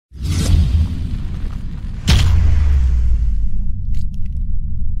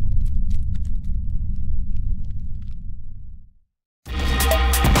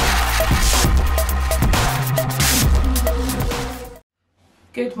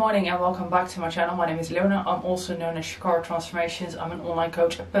Good morning and welcome back to my channel. My name is Leona. I'm also known as Shakara Transformations. I'm an online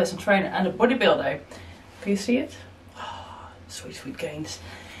coach, a personal trainer and a bodybuilder. Can you see it? Oh, sweet gains.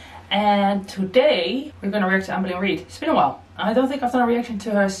 And today we're going to react to Amberlynn Reid. It's been a while. I don't think I've done a reaction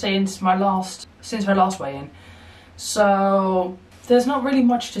to her since her last weigh-in. So there's not really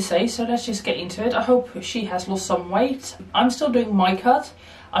much to say, so let's just get into it. I hope she has lost some weight. I'm still doing my cut.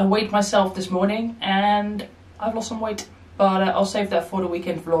 I weighed myself this morning and I've lost some weight. But I'll save that for the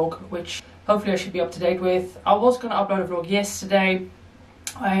weekend vlog, which hopefully I should be up to date with. I was going to upload a vlog yesterday,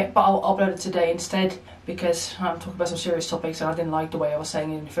 but I'll upload it today instead because I'm talking about some serious topics and I didn't like the way I was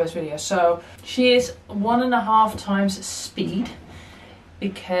saying it in the first video. So she is 1.5 times speed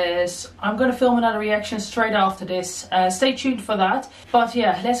because I'm going to film another reaction straight after this. Stay tuned for that. But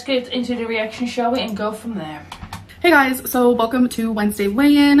yeah, let's get into the reaction, shall we, and go from there. Hey guys, so welcome to Wednesday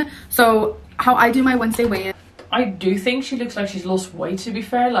weigh-in. So how I do my Wednesday weigh-in. I do think she looks like she's lost weight, to be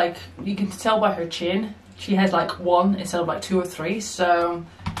fair. Like, you can tell by her chin. She has like 1 instead of like 2 or 3, so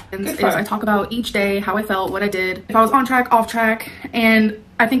I talk about each day, how I felt, what I did, if I was on track, off track. And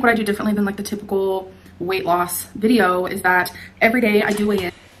I think what I do differently than like the typical weight loss video is that every day I do weigh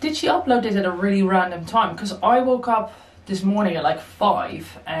in. Did she upload this at a really random time? Because I woke up this morning at like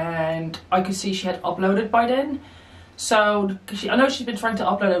 5 and I could see she had uploaded by then. So I know she's been trying to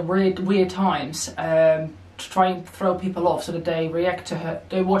upload at weird times to try and throw people off so that they react to her,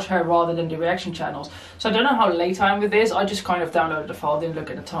 they watch her rather than the reaction channels. So I don't know how late I am with this. I just kind of downloaded the file, didn't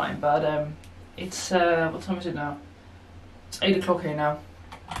look at the time, but it's what time is it now? It's 8 o'clock here now.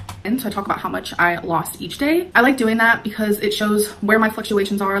 And so I talk about how much I lost each day. I like doing that because it shows where my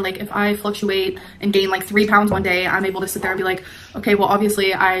fluctuations are. Like if I fluctuate and gain like 3 pounds one day, I'm able to sit there and be like, okay, well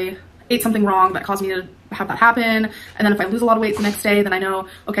obviously I ate something wrong that caused me to have that happen. And then if I lose a lot of weight the next day, then I know,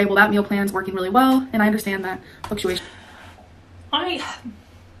 okay, well that meal plan's working really well and I understand that fluctuation. I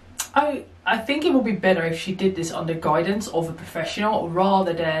think it would be better if she did this under guidance of a professional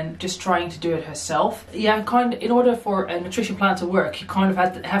rather than just trying to do it herself. Yeah, in order for a nutrition plan to work, you kind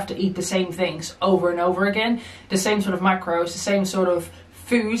of have to eat the same things over and over again, the same sort of macros, the same sort of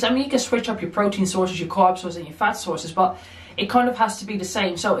foods. I mean, you can switch up your protein sources, your carb sources and your fat sources, but it kind of has to be the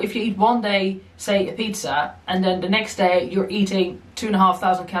same. So if you eat one day, say a pizza, and then the next day you're eating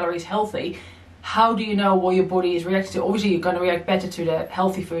 2,500 calories healthy, how do you know what your body is reacting to? Obviously you're going to react better to the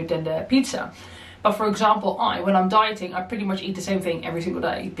healthy food than the pizza. But for example, when I'm dieting, I pretty much eat the same thing every single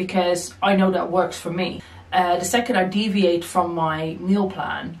day because I know that works for me. The second I deviate from my meal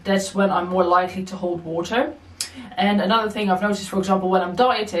plan, that's when I'm more likely to hold water. And another thing I've noticed, for example, when I'm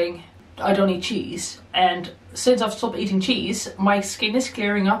dieting, I don't eat cheese, and since I've stopped eating cheese, my skin is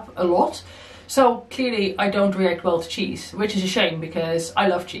clearing up a lot. So clearly I don't react well to cheese, which is a shame because I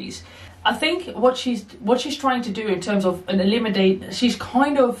love cheese. I think what she's trying to do in terms of she's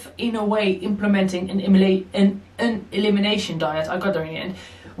kind of in a way implementing an elimination diet. I got there in the end,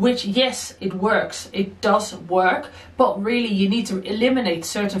 which yes, it works, it does work, but really you need to eliminate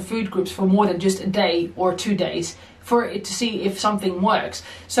certain food groups for more than just a day or 2 days for it to see if something works.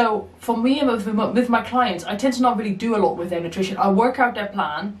 So for me and with my clients, I tend to not really do a lot with their nutrition. I work out their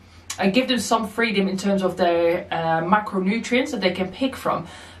plan, I give them some freedom in terms of their macronutrients that they can pick from.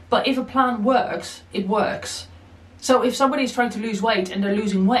 But if a plan works, it works. So if somebody's trying to lose weight and they're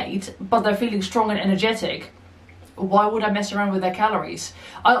losing weight, but they're feeling strong and energetic, why would I mess around with their calories?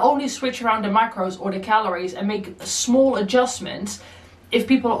 I only switch around the macros or the calories and make small adjustments if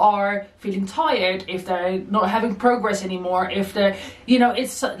people are feeling tired, if they're not having progress anymore, if they're, you know,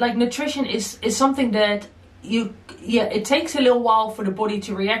 it's like nutrition is something that it takes a little while for the body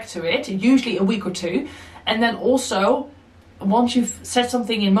to react to it, usually a week or 2. And then also, once you've set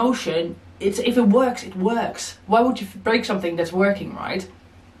something in motion, if it works, it works. Why would you break something that's working, right?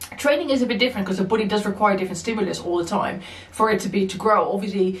 Training is a bit different because the body does require different stimulus all the time for it to grow.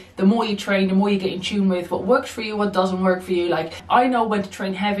 Obviously, the more you train, the more you get in tune with what works for you, what doesn't work for you. Like, I know when to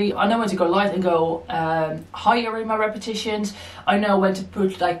train heavy, I know when to go light and go higher in my repetitions. I know when to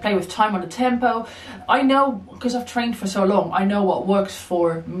play with time on the tempo. I know, because I've trained for so long, I know what works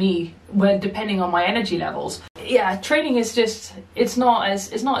for me depending on my energy levels. Yeah, training is just, it's not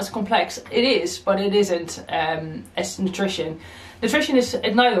as complex. It is, but it isn't as nutrition. Nutrition is,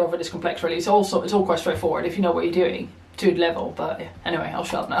 neither of it is complex really. It's all quite straightforward if you know what you're doing to the level. But yeah, anyway, I'll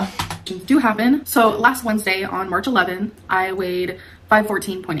shut up now. Do happen. So last Wednesday on March 11, I weighed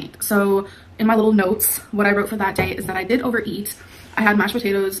 514.8. So in my little notes, what I wrote for that day is that I did overeat. I had mashed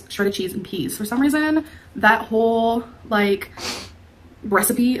potatoes, shredded cheese, and peas. For some reason, that whole like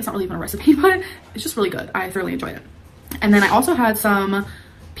recipe, it's not really even a recipe, but it's just really good. I thoroughly enjoyed it. And then I also had some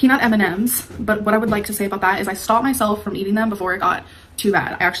peanut M&Ms, but what I would like to say about that is I stopped myself from eating them before it got too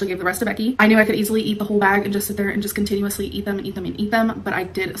bad. I actually gave the rest to Becky. I knew I could easily eat the whole bag and just sit there and just continuously eat them and eat them and eat them, but I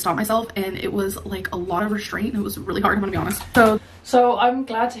did stop myself, and it was like a lot of restraint. It was really hard, I'm gonna be honest. So I'm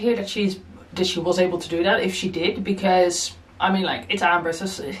glad to hear that she was able to do that, if she did, because I mean, like, it's Amber, so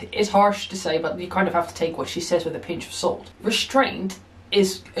it's harsh to say, but you kind of have to take what she says with a pinch of salt. Restraint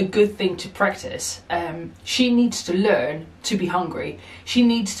is a good thing to practice. She needs to learn to be hungry. She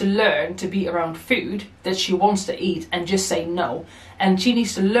needs to learn to be around food that she wants to eat and just say no. And she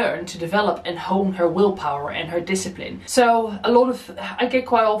needs to learn to develop and hone her willpower and her discipline. So I get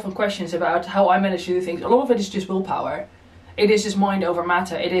quite often questions about how I manage to do things. A lot of it is just willpower. It is just mind over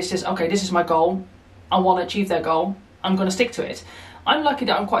matter. It is just, okay, this is my goal. I want to achieve that goal. I'm going to stick to it. I'm lucky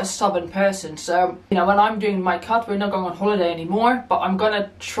that I'm quite a stubborn person, so, you know, when I'm doing my cut, we're not going on holiday anymore, but I'm going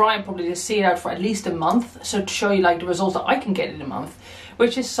to try and probably just see it out for at least a month, so to show you like the results that I can get in a month,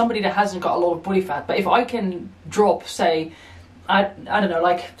 which is somebody that hasn't got a lot of body fat. But if I can drop, say, I don't know,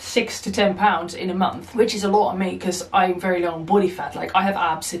 like 6 to 10 pounds in a month, which is a lot on me because I'm very low on body fat, like I have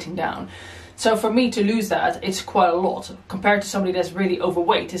abs sitting down. So for me to lose that, it's quite a lot compared to somebody that's really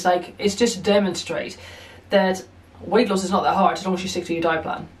overweight. It's like, it's just to demonstrate that weight loss is not that hard as long as you stick to your diet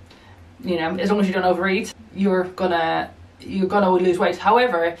plan. You know, as long as you don't overeat, you're gonna lose weight.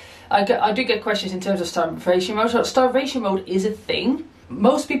 However, I do get questions in terms of starvation mode. So starvation mode is a thing.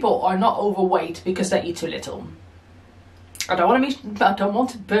 Most people are not overweight because they eat too little. I don't want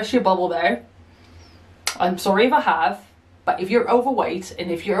to burst your bubble there. I'm sorry if I have. But if you're overweight and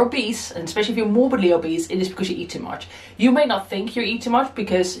if you're obese, and especially if you're morbidly obese, it is because you eat too much. You may not think you eat too much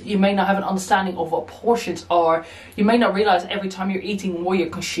because you may not have an understanding of what portions are. You may not realize every time you're eating what you're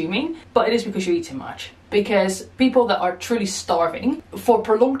consuming, but it is because you eat too much. Because people that are truly starving for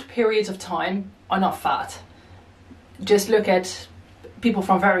prolonged periods of time are not fat. Just look at people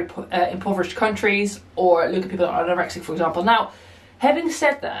from very impoverished countries, or look at people that are anorexic, for example. Now, having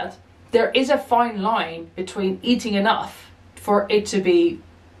said that, there is a fine line between eating enough for it to be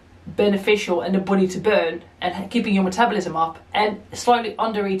beneficial and the body to burn and keeping your metabolism up, and slightly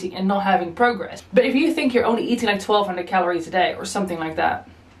under eating and not having progress. But if you think you're only eating like 1200 calories a day or something like that,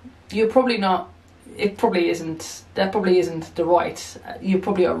 you're probably not, that probably isn't the right, you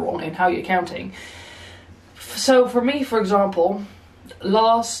probably are wrong in how you're counting. So for me, for example,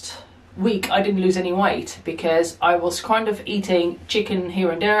 last week I didn't lose any weight because I was kind of eating chicken here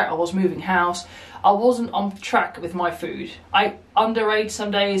and there. I was moving house. I wasn't on track with my food. I underate some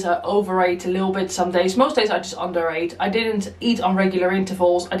days, I overate a little bit some days. Most days I just underate. I didn't eat on regular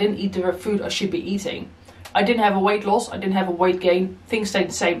intervals. I didn't eat the food I should be eating. I didn't have a weight loss. I didn't have a weight gain. Things stayed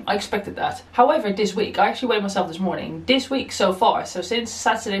the same. I expected that. However, this week, I actually weighed myself this morning. This week so far, so since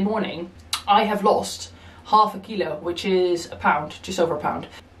Saturday morning, I have lost half a kilo, which is a pound, just over a pound.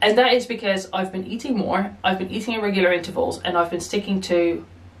 And that is because I've been eating more, I've been eating at regular intervals, and I've been sticking to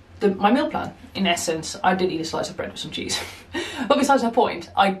my meal plan. In essence, I did eat a slice of bread with some cheese. But besides that point,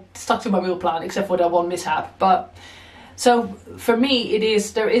 I stuck to my meal plan except for that one mishap. But so for me,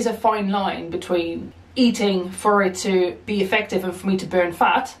 there is a fine line between eating for it to be effective and for me to burn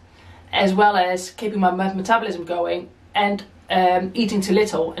fat, as well as keeping my metabolism going, and eating too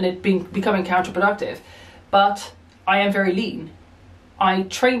little and it becoming counterproductive. But I am very lean. I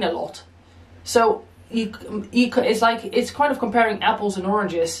train a lot, so it's kind of comparing apples and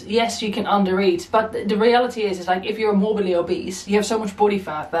oranges. Yes, you can undereat, but the reality is like if you're morbidly obese, you have so much body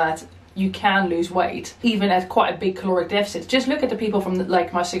fat that you can lose weight even at quite a big caloric deficit. Just look at the people from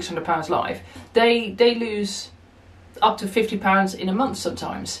like my 600 pounds live. They lose up to 50 pounds in a month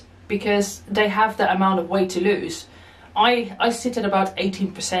sometimes because they have that amount of weight to lose. I sit at about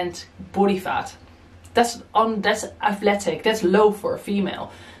 18% body fat. That's athletic, that's low for a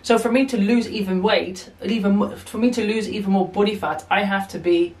female. So for me to lose even weight, for me to lose even more body fat, I have to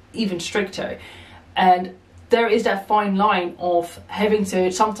be even stricter. And there is that fine line of having to,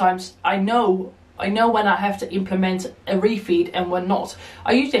 sometimes I know when I have to implement a refeed and when not.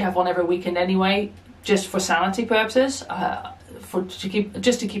 I usually have one every weekend anyway, just for sanity purposes,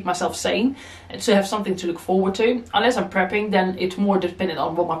 just to keep myself sane and to have something to look forward to. Unless I'm prepping, then it's more dependent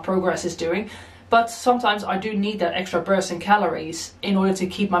on what my progress is doing. But sometimes I do need that extra burst in calories in order to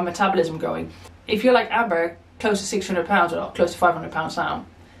keep my metabolism going. If you're like Amber, close to 600 pounds or close to 500 pounds now,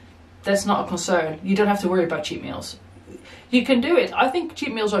 that's not a concern. You don't have to worry about cheat meals. You can do it. I think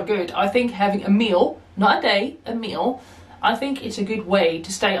cheat meals are good. I think having a meal, not a day, a meal, I think it's a good way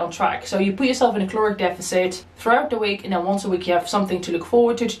to stay on track. So you put yourself in a caloric deficit throughout the week, and then once a week you have something to look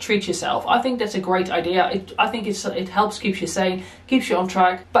forward to treat yourself. I think that's a great idea. I think it helps keep you sane, keeps you on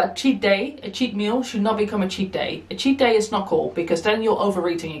track. But a cheat day, a cheat meal should not become a cheat day. A cheat day is not cool because then you'll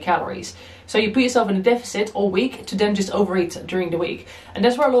overeat on your calories. So you put yourself in a deficit all week to then just overeat during the week. And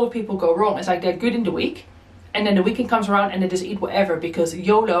that's where a lot of people go wrong. It's like they're good in the week, and then the weekend comes around and they just eat whatever because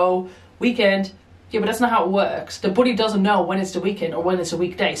YOLO, weekend. Yeah, but that's not how it works. The body doesn't know when it's the weekend or when it's a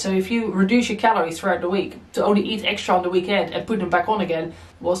weekday. So if you reduce your calories throughout the week to only eat extra on the weekend and put them back on again,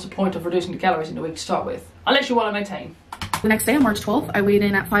 what's the point of reducing the calories in the week to start with? Unless you want to maintain. The next day on March 12th, I weighed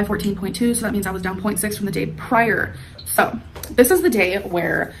in at 514.2, so that means I was down 0.6 from the day prior. So this is the day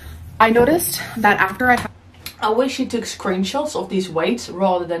where I noticed that after I wish she took screenshots of these weights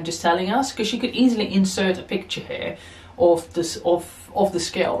rather than just telling us, because she could easily insert a picture here of this of the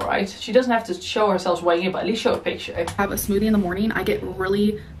scale, right? She doesn't have to show herself weighing in, but at least show a picture. Have a smoothie in the morning, I get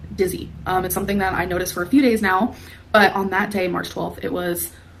really dizzy. It's something that I noticed for a few days now, but on that day, March 12th, it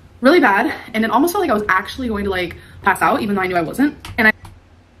was really bad, and it almost felt like I was actually going to like pass out, even though I knew I wasn't. And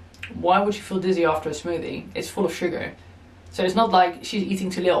why would you feel dizzy after a smoothie? It's full of sugar. So it's not like she's eating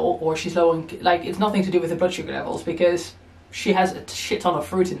too little or she's low in, like, it's nothing to do with the blood sugar levels, because she has a shit ton of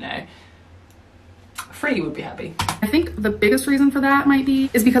fruit in there. Free would be happy. I think the biggest reason for that might be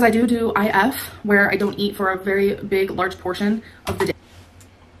is because I do IF, where I don't eat for a very big, large portion of the day.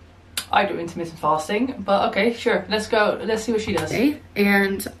 I do intermittent fasting, but okay, sure. Let's go. Let's see what she does.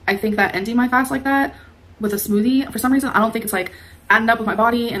 And I think that ending my fast like that with a smoothie, for some reason, I don't think it's like adding up with my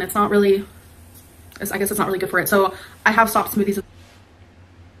body, and it's not really, I guess it's not really good for it. So I have stopped smoothies.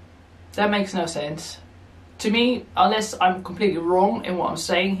 That makes no sense to me, unless I'm completely wrong in what I'm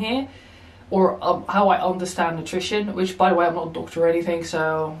saying here, or how I understand nutrition, which, by the way, I'm not a doctor or anything,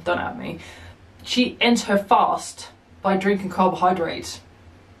 so don't at me. She ends her fast by drinking carbohydrates.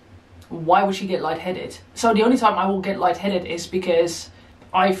 Why would she get lightheaded? So the only time I will get lightheaded is because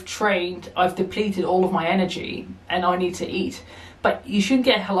I've trained, I've depleted all of my energy, and I need to eat. But you shouldn't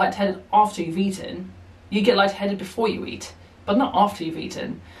get lightheaded after you've eaten. You get lightheaded before you eat, but not after you've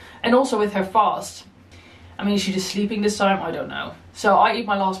eaten. And also with her fast, I mean, is she just sleeping this time? I don't know. So I eat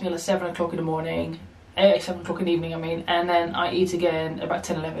my last meal at 7 o'clock in the morning, 7 o'clock in the evening, I mean, and then I eat again about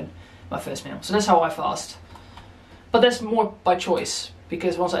 10, 11, my first meal. So that's how I fast. But that's more by choice,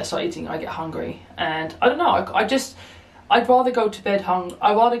 because once I start eating, I get hungry. And I don't know, I'd rather go to bed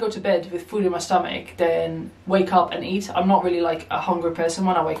I'd rather go to bed with food in my stomach than wake up and eat. I'm not really like a hungry person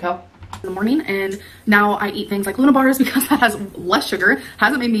when I wake up in the morning, and now I eat things like Luna bars because that has less sugar,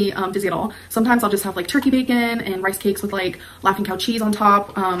 hasn't made me dizzy at all. Sometimes I'll just have like turkey bacon and rice cakes with like Laughing Cow cheese on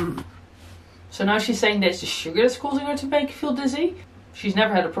top. So now she's saying that it's the sugar that's causing her to make you feel dizzy. She's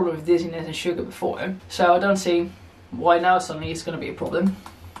never had a problem with dizziness and sugar before, so I don't see why now suddenly it's going to be a problem.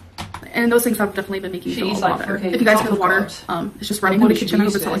 And those things have definitely been making me feel a lot better. Okay, if you guys hear the water, it's just running in the kitchen. I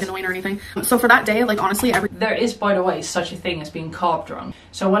hope it's not like annoying or anything. So for that day, like honestly, there is, by the way, such a thing as being carb drunk.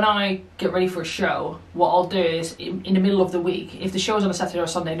 So when I get ready for a show, what I'll do is in the middle of the week, if the show is on a Saturday or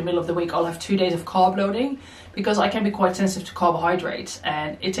Sunday, in the middle of the week, I'll have 2 days of carb loading, because I can be quite sensitive to carbohydrates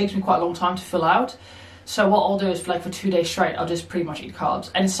and it takes me quite a long time to fill out. So what I'll do is for 2 days straight, I'll just pretty much eat carbs,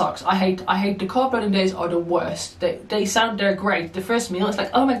 and it sucks. I hate the carb loading days are the worst. They're great. The first meal, it's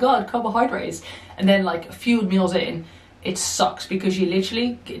like, oh my god, carbohydrates, and then like a few meals in, it sucks, because you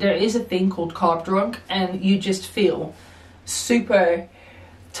literally, there is a thing called carb drunk, and you just feel super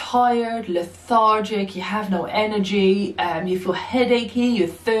tired, lethargic, you have no energy, you feel headachy, you're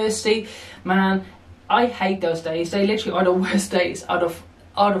thirsty. Man, I hate those days. They literally are the worst days out of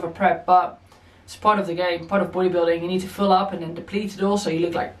a prep, but it's part of the game, part of bodybuilding. You need to fill up and then deplete it all, so you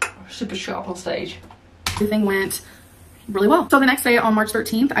look like super sharp on stage. Everything went really well. So the next day on March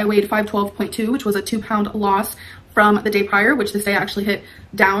 13th, I weighed 512.2, which was a 2-pound loss from the day prior, which this day I actually hit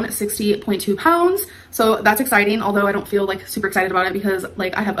down 60.2 pounds. So that's exciting, although I don't feel like super excited about it because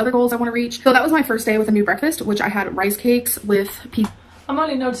like I have other goals I want to reach. So that was my first day with a new breakfast, which I had rice cakes with pizza. I'm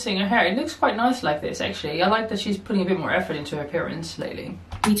only noticing her hair. It looks quite nice like this, actually. I like that she's putting a bit more effort into her appearance lately.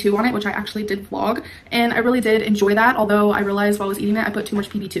 PB2 on it, which I actually did vlog, and I really did enjoy that, although I realized while I was eating it I put too much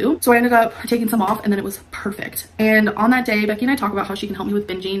PB2, so I ended up taking some off, and then it was perfect. And on that day, Becky and I talk about how she can help me with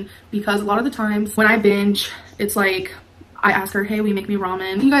binging, because a lot of the times when I binge, it's like I ask her, hey, will you make me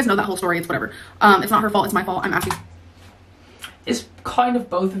ramen? You guys know that whole story. It's whatever. It's not her fault, it's my fault. I'm asking. It's kind of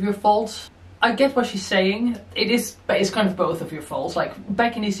both of your faults. I get what she's saying. It is, but it's kind of both of your faults. Like,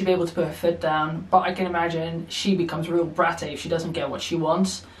 Becky needs to be able to put her foot down, but I can imagine she becomes real bratty if she doesn't get what she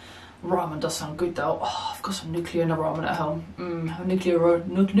wants. Ramen does sound good though. Oh, I've got some nuclear ramen at home.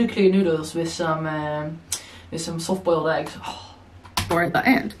 Nuclear noodles with some soft-boiled eggs. Oh. For the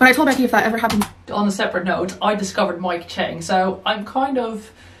end. But I told Becky if that ever happened. On a separate note, I discovered Mike Chang, so I'm kind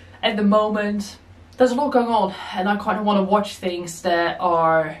of, at the moment, there's a lot going on, and I kind of want to watch things that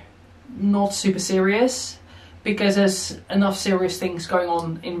are not super serious, because there's enough serious things going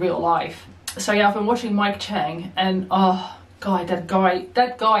on in real life. So yeah, I've been watching Mike Chang, and oh god, that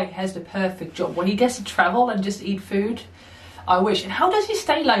guy has the perfect job. When he gets to travel and just eat food, I wish. And how does he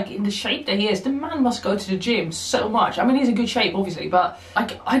stay like in the shape that he is? The man must go to the gym so much. I mean, he's in good shape obviously, but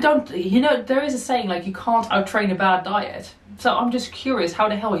like, I don't, you know, there is a saying like you can't out-train a bad diet. So I'm just curious how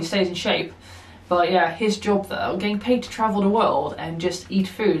the hell he stays in shape. But yeah, his job though, getting paid to travel the world and just eat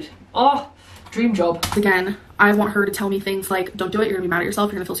food. Oh, dream job. Again, I want her to tell me things like, don't do it, you're gonna be mad at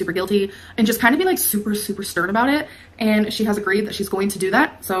yourself, you're gonna feel super guilty, and just kind of be like super stern about it. And she has agreed that she's going to do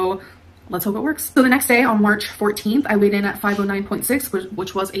that, so let's hope it works. So the next day on March 14th, I weighed in at 509.6,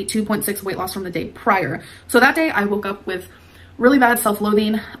 which was a 2.6 weight loss from the day prior. So that day I woke up with really bad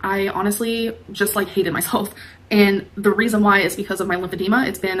self-loathing. I honestly just like hated myself. And the reason why is because of my lymphedema.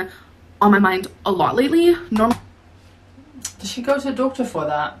 It's been on my mind a lot lately. Does she go to the doctor for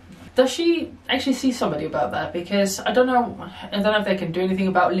that? Does she actually see somebody about that? Because I don't know if they can do anything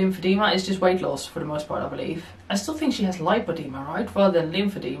about lymphedema. It's just weight loss for the most part, I believe. I still think she has lipodema, right? Rather than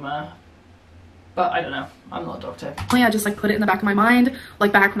lymphedema. But I don't know. I'm not a doctor. I just like put it in the back of my mind,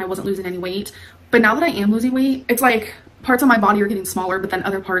 like back when I wasn't losing any weight. But now that I am losing weight, it's like parts of my body are getting smaller, but then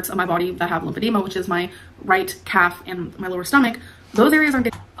other parts of my body that have lymphedema, which is my right calf and my lower stomach, those areas aren't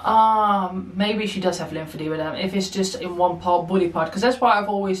getting... Maybe she does have lymphedema then, if it's just in one body part, because that's why I've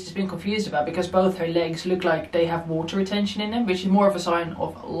always just been confused about, because both her legs look like they have water retention in them, which is more of a sign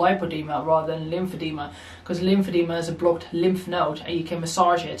of lipodema rather than lymphedema, because lymphedema is a blocked lymph node and you can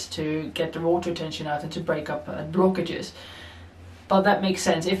massage it to get the water retention out and to break up blockages. But that makes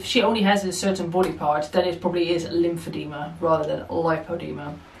sense. If she only has a certain body part, then it probably is lymphedema rather than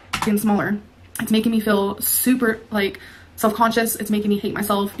lipodema. Getting smaller. It's making me feel super like self-conscious. It's making me hate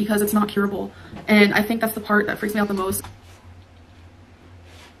myself because it's not curable. And I think that's the part that freaks me out the most.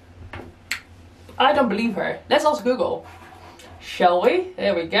 I don't believe her. Let's ask Google. Shall we?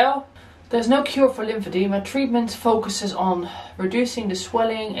 There we go. There's no cure for lymphedema. Treatment focuses on reducing the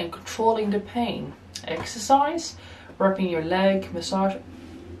swelling and controlling the pain. Exercise, wrapping your leg, massage.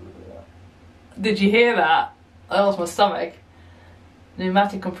 Did you hear that? That was my stomach.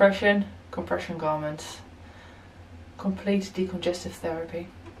 Pneumatic compression, compression garments. Complete decongestive therapy.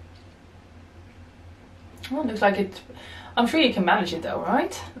 Well, it looks like it. I'm sure you can manage it though,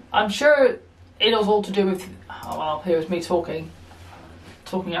 right? I'm sure it was all to do with. Oh well, here's me talking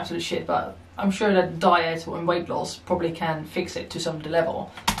absolute shit, but I'm sure that diet and weight loss probably can fix it to some level.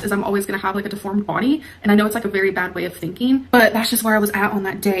 Is I'm always gonna have like a deformed body, and I know it's like a very bad way of thinking, but that's just where I was at on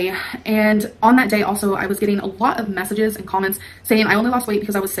that day. And on that day also, I was getting a lot of messages and comments saying I only lost weight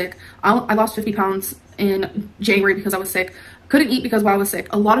because I was sick. I lost 50 pounds in January because I was sick. Couldn't eat because I was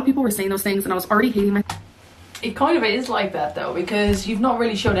sick. A lot of people were saying those things, and I was already hating myself. It kind of is like that though, because you've not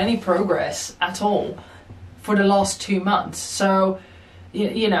really shown any progress at all for the last 2 months. So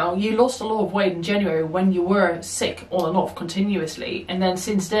you know, you lost a lot of weight in January when you were sick on and off continuously, and then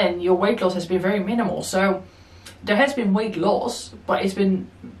since then your weight loss has been very minimal. So there has been weight loss, but it's been,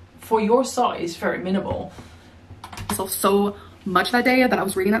 for your size, very minimal. So much that day that I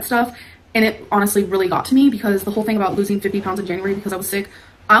was reading that stuff, and it honestly really got to me, because the whole thing about losing 50 pounds in January because I was sick,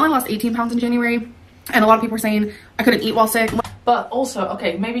 I only lost 18 pounds in January, and a lot of people were saying I couldn't eat while sick. But also,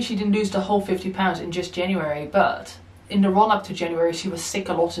 okay, maybe she didn't lose the whole 50 pounds in just January, but in the run-up to January, she was sick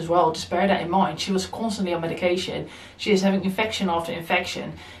a lot as well. Just bear that in mind. She was constantly on medication. She was having infection after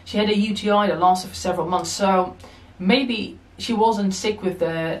infection. She had a UTI that lasted for several months. So maybe she wasn't sick with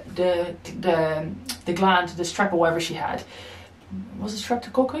the gland, the strep or whatever she had. Was it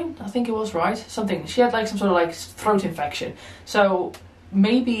streptococcus? I think it was, right? Something. She had like some sort of like throat infection. So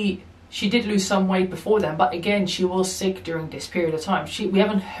maybe she did lose some weight before then. But again, she was sick during this period of time. We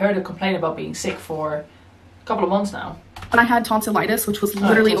haven't heard her complain about being sick for couple of months now. But I had tonsillitis, which was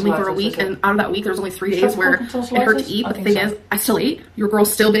literally only for a week, and out of that week there was only 3 days where it hurt to eat. But the thing is, I still ate. Your girl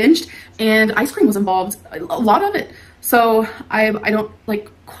still binged, and ice cream was involved, a lot of it. So I don't like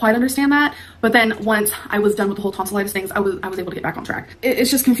quite understand that. But then once I was done with the whole tonsillitis things, I was able to get back on track.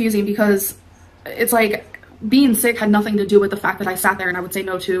 It's just confusing, because it's like being sick had nothing to do with the fact that I sat there and I would say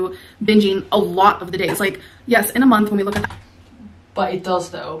no to binging a lot of the days. Like, yes, in a month when we look at that. But it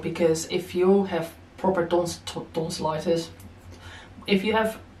does though, because if you have proper tonsillitis,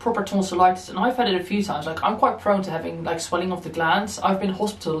 and I've had it a few times, like I'm quite prone to having like swelling of the glands. I've been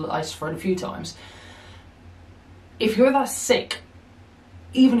hospitalized for it a few times. If you're that sick,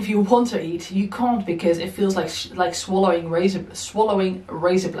 even if you want to eat, you can't, because it feels like swallowing razor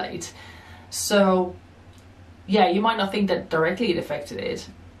blades. So yeah, you might not think that directly it affected it,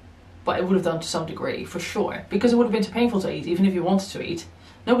 but it would have done to some degree for sure, because it would have been too painful to eat even if you wanted to eat.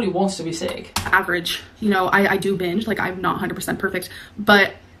 Nobody wants to be sick. Average, you know, I do binge, like I'm not 100% perfect,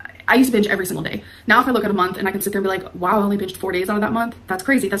 but I used to binge every single day. Now if I look at a month and I can sit there and be like, wow, I only binged 4 days out of that month, that's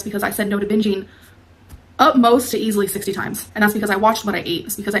crazy. That's because I said no to binging up most to easily 60 times. And that's because I watched what I ate.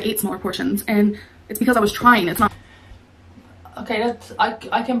 It's because I ate smaller portions, and it's because I was trying. It's not. Okay, that's,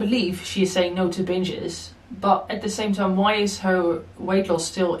 I can believe she's saying no to binges, but at the same time, why is her weight loss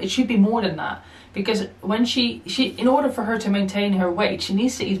still, it should be more than that. Because when she in order for her to maintain her weight, she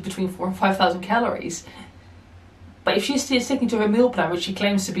needs to eat between 4,000 and 5,000 calories. But if she's still sticking to her meal plan, which she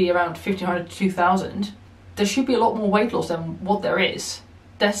claims to be around 1,500 to 2,000, there should be a lot more weight loss than what there is.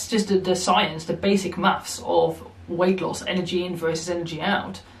 That's just the science, the basic maths of weight loss, energy in versus energy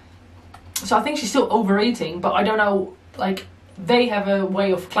out. So I think she's still overeating, but I don't know, like, they have a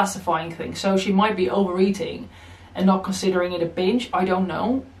way of classifying things. So she might be overeating and not considering it a binge, I don't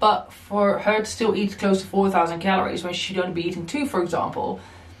know. But for her to still eat close to 4,000 calories when she should only be eating 2, for example,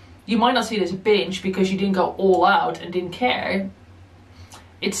 you might not see it as a binge because you didn't go all out and didn't care.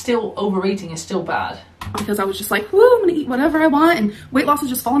 It's still overeating, is still bad. Because I was just like, whoo, I'm gonna eat whatever I want, and weight loss is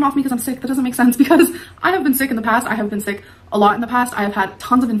just falling off me because I'm sick. That doesn't make sense, because I have been sick in the past. I have been sick a lot in the past. I have had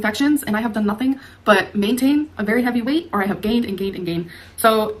tons of infections, and I have done nothing but maintain a very heavy weight, or I have gained and gained and gained.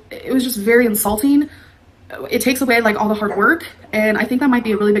 So it was just very insulting. It takes away like all the hard work, and I think that might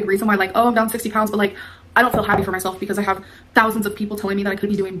be a really big reason why, like, oh, I'm down 60 pounds, but like, I don't feel happy for myself because I have thousands of people telling me that I could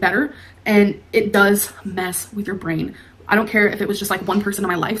be doing better, and it does mess with your brain. I don't care if it was just like one person in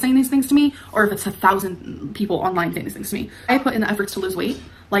my life saying these things to me, or if it's 1,000 people online saying these things to me. I put in the efforts to lose weight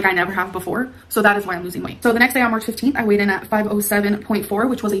like I never have before, so that is why I'm losing weight. So the next day on March 15th, I weighed in at 507.4,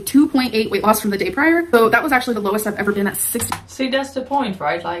 which was a 2.8 weight loss from the day prior. So that was actually the lowest I've ever been at 60. See, that's the point,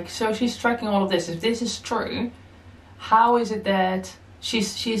 right? Like, so she's tracking all of this. If this is true, how is it that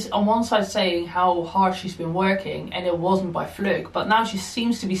she's on one side saying how hard she's been working and it wasn't by fluke, but now she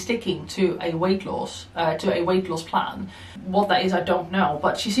seems to be sticking to a weight loss plan. What that is, I don't know,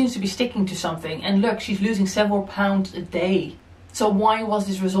 but she seems to be sticking to something, and look, she's losing several pounds a day. So why was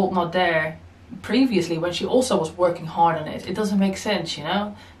this result not there previously when she also was working hard on it? It doesn't make sense, you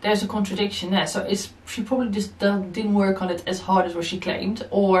know? There's a contradiction there. So she probably just didn't work on it as hard as what she claimed,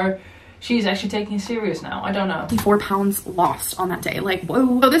 or she's actually taking it serious now. I don't know. 4 pounds lost on that day. Like,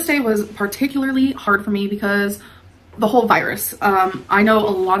 whoa. So this day was particularly hard for me because the whole virus. I know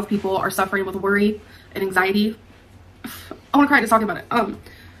a lot of people are suffering with worry and anxiety. I want to cry just talking about it.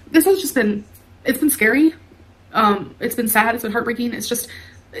 This has just been, it's been scary. It's been sad. It's been heartbreaking. It's just,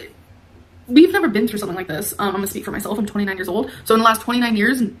 we've never been through something like this. I'm gonna speak for myself. I'm 29 years old. So in the last 29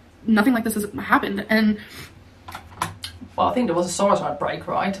 years, nothing like this has happened. And well, I think there was a SARS outbreak,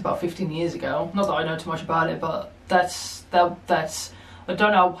 right, about 15 years ago. Not that I know too much about it, but that's I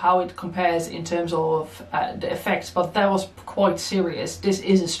don't know how it compares in terms of the effects, but that was quite serious. This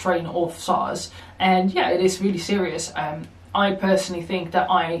is a strain of SARS, and yeah, it is really serious. I personally think that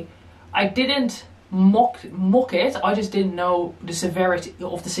I didn't mock it. I just didn't know the severity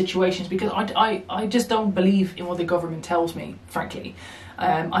of the situations, because I just don't believe in what the government tells me, frankly.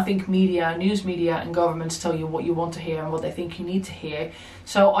 I think news media and governments tell you what you want to hear and what they think you need to hear.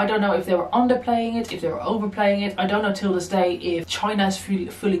 So I don't know if they were underplaying it, if they were overplaying it. I don't know till this day if China is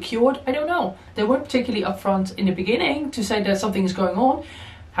fully cured. I don't know. They weren't particularly upfront in the beginning to say that something is going on.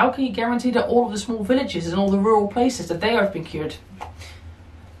 How can you guarantee that all of the small villages and all the rural places that they have been cured?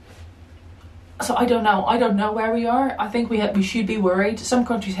 So I don't know. I don't know where we are. I think we should be worried. Some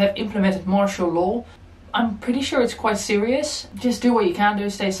countries have implemented martial law. I'm pretty sure it's quite serious. Just do what you can do.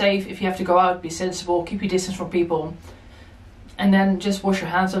 Stay safe. If you have to go out, be sensible. Keep your distance from people. And then just wash your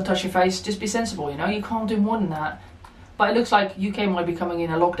hands, don't touch your face. Just be sensible, you know. You can't do more than that. But it looks like UK might be coming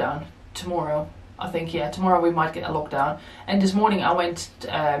in a lockdown tomorrow. I think, yeah, tomorrow we might get a lockdown. And this morning I went,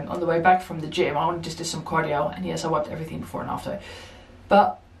 on the way back from the gym, I just did some cardio. And yes, I wiped everything before and after.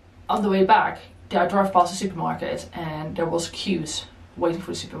 But on the way back, I drove past the supermarket and there was queues waiting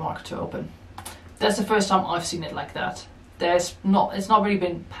for the supermarket to open. That's the first time I've seen it like that. It's not really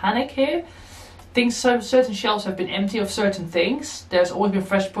been panic here. Certain shelves have been empty of certain things. There's always been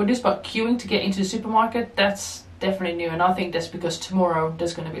fresh produce, but queuing to get into the supermarket, that's definitely new. And I think that's because tomorrow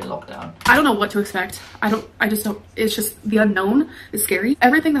there's going to be a lockdown. I don't know what to expect. I just don't, it's just the unknown is scary.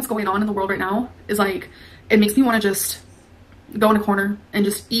 Everything that's going on in the world right now is like, it makes me want to just go in a corner and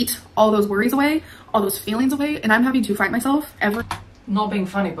just eat all those worries away, all those feelings away. And I'm having to fight myself Not being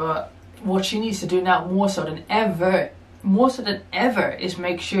funny, but what she needs to do now more so than ever, is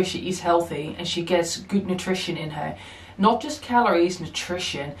make sure she eats healthy and she gets good nutrition in her. Not just calories,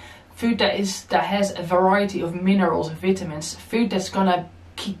 nutrition. Food that has a variety of minerals and vitamins. Food that's gonna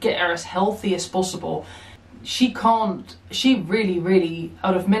get her as healthy as possible. She really,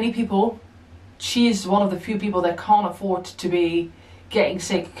 out of many people, she is one of the few people that can't afford to be getting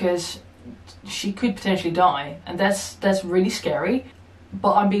sick because she could potentially die, and that's really scary.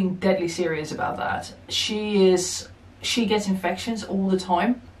 But I'm being deadly serious about that. She gets infections all the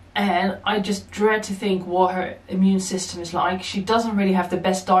time, and I just dread to think what her immune system is like. She doesn't really have the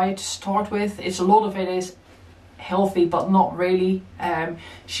best diet to start with. It's a lot of it is healthy, but not really.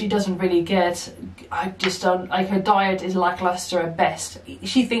 She doesn't really get, I just don't, like, her diet is lackluster at best.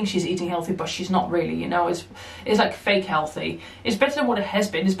 She thinks she's eating healthy, but she's not really, you know. It's like fake healthy. It's better than what it has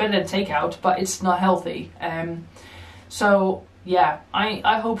been. It's better than takeout, but it's not healthy. So yeah,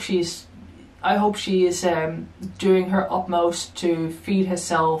 I hope she is doing her utmost to feed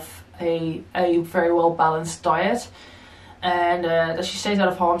herself a very well balanced diet, and that she stays out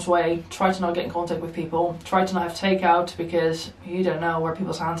of harm's way. Try to not get in contact with people. Try to not have takeout, because you don't know where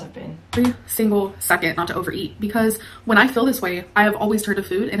people's hands have been. Every single second not to overeat, because when I feel this way, I have always turned to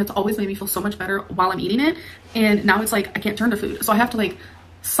food, and it's always made me feel so much better while I'm eating it. And now it's like I can't turn to food, so I have to like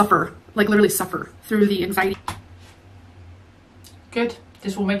suffer, like literally suffer through the anxiety. Good.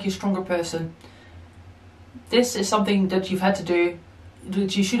 This will make you a stronger person. This is something that you've had to do,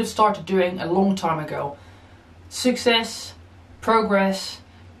 that you should have started doing a long time ago. Success, progress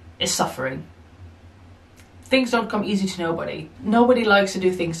is suffering. Things don't come easy to nobody. Nobody likes to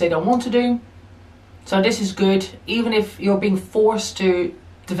do things they don't want to do. So this is good. Even if you're being forced to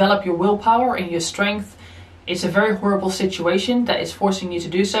develop your willpower and your strength, it's a very horrible situation that is forcing you to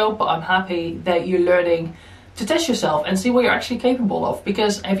do so. But I'm happy that you're learning to test yourself and see what you're actually capable of.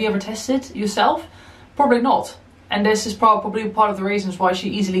 Because have you ever tested yourself? Probably not. And this is probably part of the reasons why she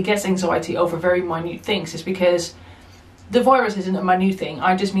easily gets anxiety over very minute things, is because the virus isn't a minute thing.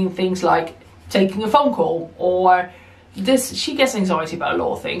 I just mean things like taking a phone call, or this. She gets anxiety about a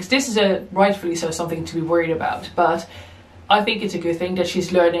lot of things. This is rightfully so something to be worried about, but I think it's a good thing that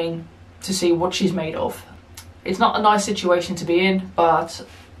she's learning to see what she's made of. It's not a nice situation to be in, but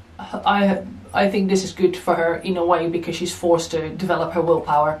I think this is good for her in a way, because she's forced to develop her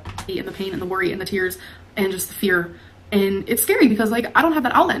willpower. And the pain and the worry and the tears and just the fear. And it's scary because like I don't have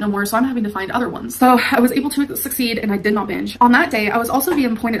that outlet no more, so I'm having to find other ones. So I was able to succeed, and I did not binge. On that day, I was also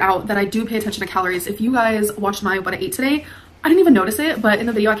being pointed out that I do pay attention to calories. If you guys watched my what I ate today, I didn't even notice it, but in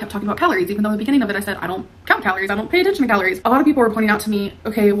the video I kept talking about calories, even though in the beginning of it I said I don't count calories, I don't pay attention to calories. A lot of people were pointing out to me,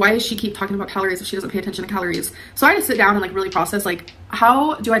 okay, why does she keep talking about calories if she doesn't pay attention to calories? So I had to sit down and like really process, like,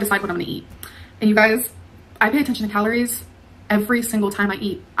 how do I decide what I'm gonna eat? And you guys, I pay attention to calories every single time I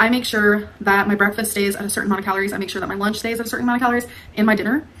eat. I make sure that my breakfast stays at a certain amount of calories. I make sure that my lunch stays at a certain amount of calories, and my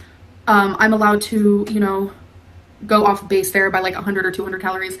dinner. I'm allowed to, you know, go off base there by like 100 or 200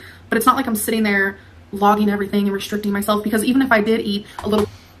 calories, but it's not like I'm sitting there logging everything and restricting myself, because even if I did eat a little...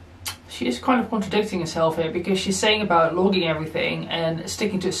 She is kind of contradicting herself here, because she's saying about logging everything and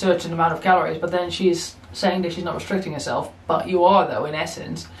sticking to a certain amount of calories, but then she's saying that she's not restricting herself. But you are, though, in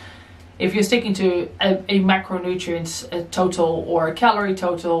essence. If you're sticking to a macronutrients total, or a calorie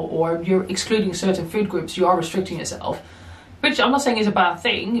total, or you're excluding certain food groups, you are restricting yourself. Which I'm not saying is a bad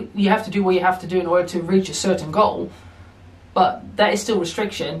thing. You have to do what you have to do in order to reach a certain goal. But that is still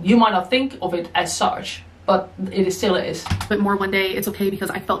restriction. You might not think of it as such, but it still is. But more one day, it's okay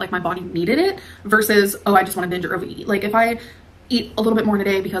because I felt like my body needed it, versus, oh, I just want to binge or overeat. Like if I eat a little bit more in a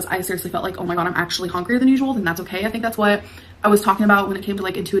day because I seriously felt like, oh my God, I'm actually hungrier than usual, then that's okay. I think that's what I was talking about when it came to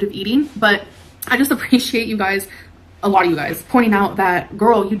like intuitive eating. But I just appreciate you guys, a lot of you guys, pointing out that,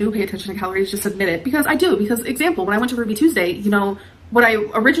 girl, you do pay attention to calories, just admit it. Because I do, because example, when I went to Ruby Tuesday, you know, what I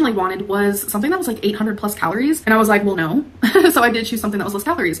originally wanted was something that was like 800 plus calories. And I was like, well, no. So I did choose something that was less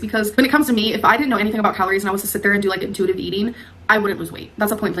calories, because when it comes to me, if I didn't know anything about calories and I was to sit there and do like intuitive eating, I wouldn't lose weight.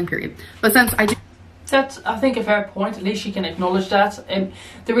 That's a point blank period. But since I do... That's, I think, a fair point. At least she can acknowledge that. And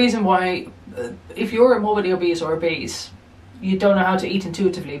the reason why, if you're morbidly obese or obese, you don't know how to eat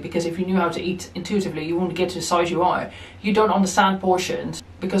intuitively, because if you knew how to eat intuitively, you wouldn't get to the size you are. You don't understand portions,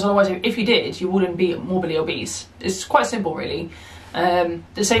 because otherwise, if you did, you wouldn't be morbidly obese. It's quite simple, really.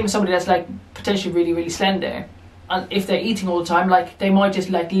 The same as somebody that's like potentially really, really slender, and if they're eating all the time, like they might just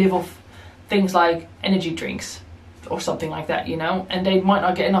like live off things like energy drinks or something like that, you know, and they might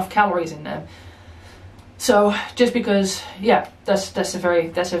not get enough calories in them. So just because, yeah, that's a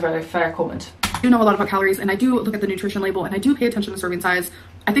very fair comment. I do know a lot about calories, and I do look at the nutrition label, and I do pay attention to serving size.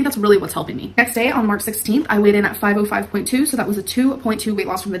 I think that's really what's helping me. Next day, on March 16th, I weighed in at 505.2, so that was a 2.2 weight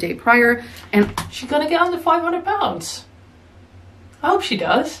loss from the day prior. And she's gonna get under 500 pounds. I hope she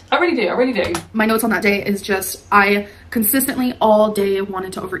does. I really do. I really do. My notes on that day is just, I consistently all day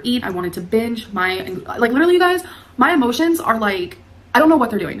wanted to overeat. I wanted to binge. Like literally, you guys, my emotions are like, I don't know what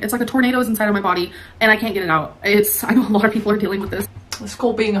they're doing. It's like a tornado is inside of my body and I can't get it out. I know a lot of people are dealing with this. It's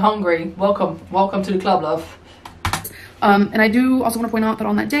called being hungry. Welcome to the club, love. And I do also want to point out that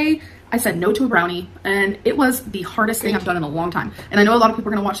on that day, I said no to a brownie, and it was the hardest thing I've done in a long time. And I know a lot of people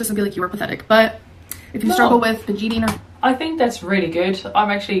are going to watch this and be like, you are pathetic, but if you struggle with binge eating, or I think that's really good.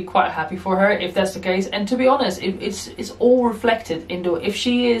 I'm actually quite happy for her if that's the case. And to be honest, it's all reflected into, if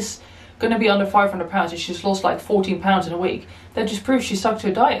she is going to be under 500 pounds and she's lost like 14 pounds in a week, that just proves she stuck to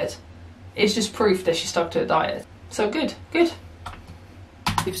a diet. It's just proof that she stuck to a diet. So good, good.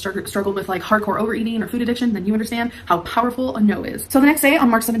 If you've struggled with like hardcore overeating or food addiction, then you understand how powerful a no is. So the next day on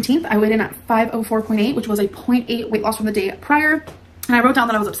March 17th, I weighed in at 504.8, which was a 0.8 weight loss from the day prior. And I wrote down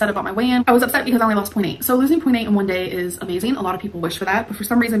that I was upset about my weigh-in. I was upset because I only lost 0.8. So losing 0.8 in one day is amazing. A lot of people wish for that. But for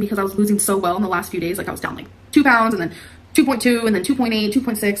some reason, because I was losing so well in the last few days, like I was down like 2 pounds and then 2.2 and then 2.8,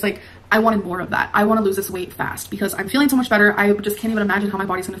 2.6, like I wanted more of that. I want to lose this weight fast because I'm feeling so much better. I just can't even imagine how my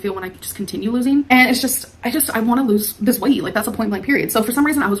body's going to feel when I just continue losing. And it's just, I want to lose this weight. Like that's a point blank period. So for some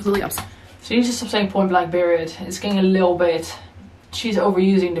reason I was really upset. So you need to stop saying point blank period. It's getting a little bit, she's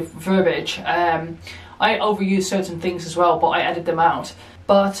overusing the verbiage. I overuse certain things as well, but I edit them out.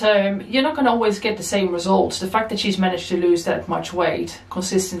 But you're not going to always get the same results. The fact that she's managed to lose that much weight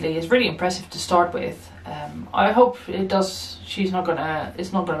consistently is really impressive to start with. I hope it does. It's not gonna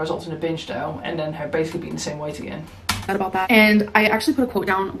result in a binge though, and then her basically being the same weight again. About that. And I actually put a quote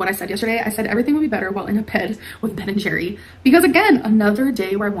down what I said yesterday. I said everything would be better while in a bed with Ben and Jerry, because again, another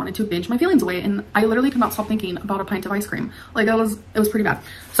day where I wanted to binge my feelings away, and I literally could not stop thinking about a pint of ice cream. Like it was pretty bad.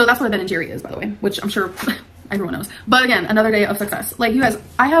 So that's what a Ben and Jerry is, by the way, which I'm sure everyone knows. But again, another day of success. Like you guys,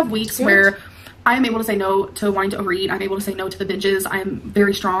 I have weeks where I am able to say no to wanting to overeat. I'm able to say no to the binges. I'm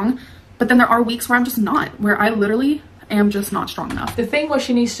very strong. But then there are weeks where I'm just not, where I literally am just not strong enough. The thing what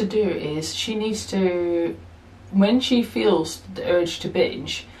she needs to do is she needs to, when she feels the urge to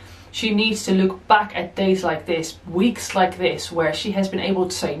binge, she needs to look back at days like this, weeks like this, where she has been able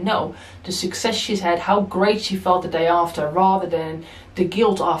to say no, the success she's had, how great she felt the day after, rather than the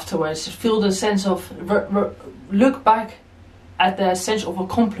guilt afterwards. Feel the sense of, look back at the sense of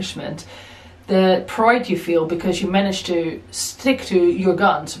accomplishment, the pride you feel because you managed to stick to your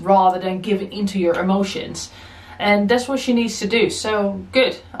guns rather than giving into your emotions. And that's what she needs to do. So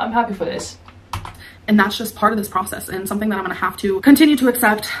good, I'm happy for this. And that's just part of this process, and something that I'm gonna have to continue to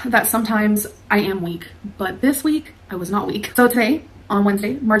accept, that sometimes I am weak, but this week I was not weak. So today, on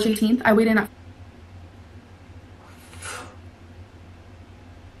Wednesday, March 18th, I weighed in at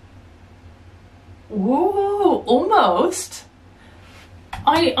whoa, almost.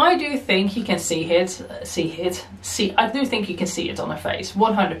 I do think you can I do think you can see it on her face,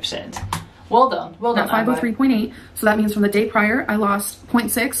 100%. Well done, well done. At 503.8, so that means from the day prior I lost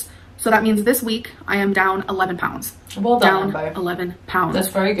 0.6. So that means this week I am down 11 pounds. Well done, down 11 pounds. That's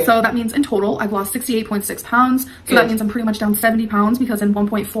very good. So that means in total I've lost 68.6 pounds. So that means I'm pretty much down 70 pounds, because in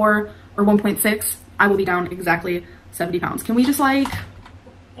 1.4 or 1.6 I will be down exactly 70 pounds. Can we just like...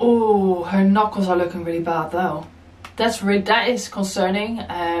 Oh, her knuckles are looking really bad though. That is concerning.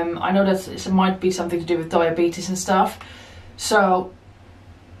 I know that it might be something to do with diabetes and stuff. So,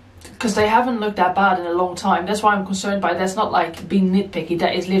 because they haven't looked that bad in a long time. That's why I'm concerned by it. That's not like being nitpicky.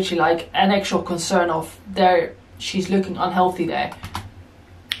 That is literally like an actual concern of she's looking unhealthy there.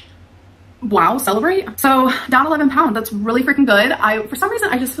 Wow, celebrate. So down 11 pounds, that's really freaking good. For some reason,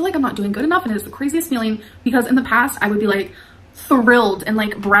 I just feel like I'm not doing good enough, and it's the craziest feeling, because in the past I would be like thrilled and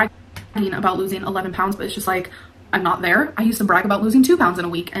like bragging about losing 11 pounds, but it's just like, I'm not there. I used to brag about losing 2 pounds in a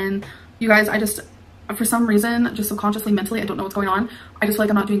week, and you guys, I just, for some reason, just subconsciously, mentally, I don't know what's going on. I just feel like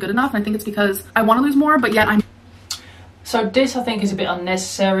I'm not doing good enough, and I think it's because I want to lose more, but yet I'm... So this, I think, is a bit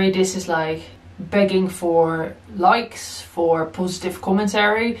unnecessary. This is like begging for likes, for positive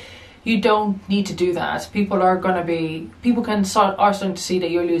commentary. You don't need to do that. People are starting to see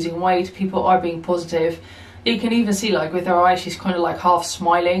that you're losing weight. People are being positive. You can even see, like, with her eyes, she's kind of like half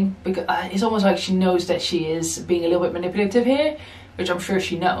smiling, because it's almost like she knows that she is being a little bit manipulative here, which I'm sure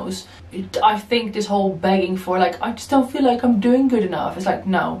she knows. I think this whole begging for, like, I just don't feel like I'm doing good enough. It's like,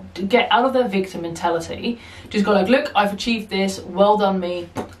 no, to get out of that victim mentality. Just go like, look, I've achieved this, well done me,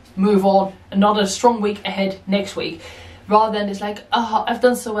 move on, another strong week ahead next week. Rather than it's like, oh, I've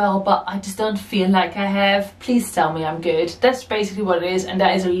done so well, but I just don't feel like I have. Please tell me I'm good. That's basically what it is, and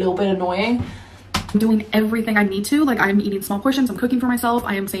that is a little bit annoying. I'm doing everything I need to. Like, I'm eating small portions, I'm cooking for myself,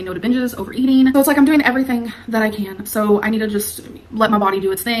 I am saying no to binges, overeating. So it's like I'm doing everything that I can. So I need to just let my body do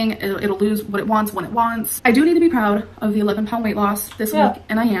its thing. It'll lose what it wants when it wants. I do need to be proud of the 11-pound weight loss this week,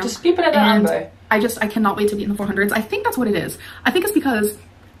 and I am. Just keep it at that number. I cannot wait to be in the 400s. I think that's what it is. I think it's because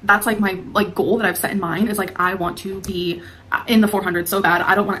that's like my goal that I've set in mind, is like I want to be in the 400s so bad.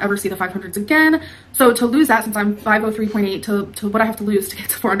 I don't want to ever see the 500s again. So to lose that, since I'm 503.8, to what I have to lose to get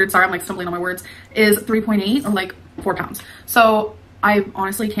to 400, sorry, I'm like stumbling on my words, is 3.8, or like 4 pounds. So I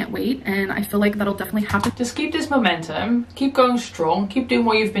honestly can't wait, and I feel like that'll definitely happen. Just keep this momentum, keep going strong, keep doing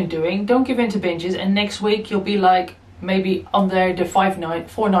what you've been doing, don't give in to binges, and next week you'll be like maybe under the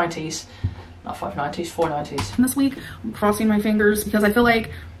 490s. Not 590s, 490s. This week, I'm crossing my fingers because I feel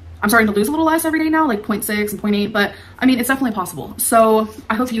like I'm starting to lose a little less every day now, like 0.6 and 0.8, but I mean, it's definitely possible. So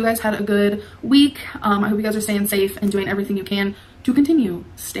I hope you guys had a good week. I hope you guys are staying safe and doing everything you can to continue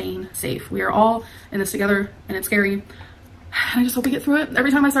staying safe. We are all in this together, and it's scary. I just hope we get through it.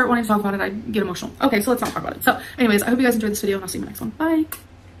 Every time I start wanting to talk about it, I get emotional. Okay, so let's not talk about it. So anyways, I hope you guys enjoyed this video, and I'll see you in the next one. Bye.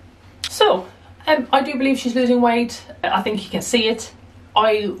 So, I do believe she's losing weight. I think you can see it.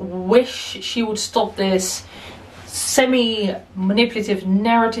 I wish she would stop this semi-manipulative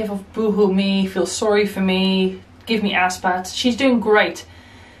narrative of boohoo me, feel sorry for me, give me ass pats. She's doing great.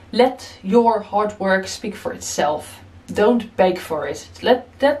 Let your hard work speak for itself. Don't beg for it.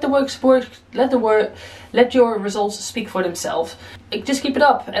 Let your results speak for themselves. Just keep it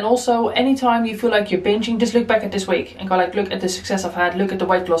up. And also, anytime you feel like you're binging, just look back at this week and go like, look at the success I've had, look at the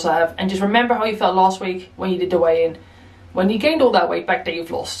weight loss I have, and just remember how you felt last week when you did the weigh-in, when you gained all that weight back that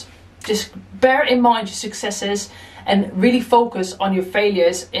you've lost. Just bear in mind your successes and really focus on your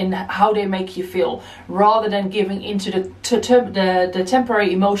failures in how they make you feel, rather than giving into the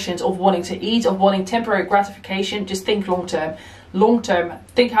temporary emotions of wanting to eat, of wanting temporary gratification. Just think long term. Long term,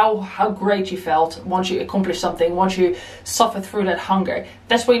 think how great you felt once you accomplished something, once you suffered through that hunger.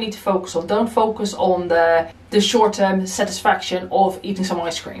 That's what you need to focus on. Don't focus on the short term satisfaction of eating some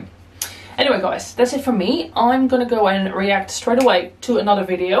ice cream. Anyway guys, that's it from me. I'm gonna go and react straight away to another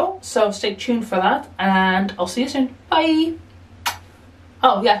video, so stay tuned for that, and I'll see you soon. Bye!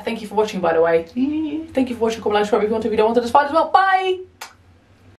 Oh yeah, thank you for watching, by the way. Thank you for watching. Comment, like, subscribe if you want to. If you don't want to, it's fine as well. Bye!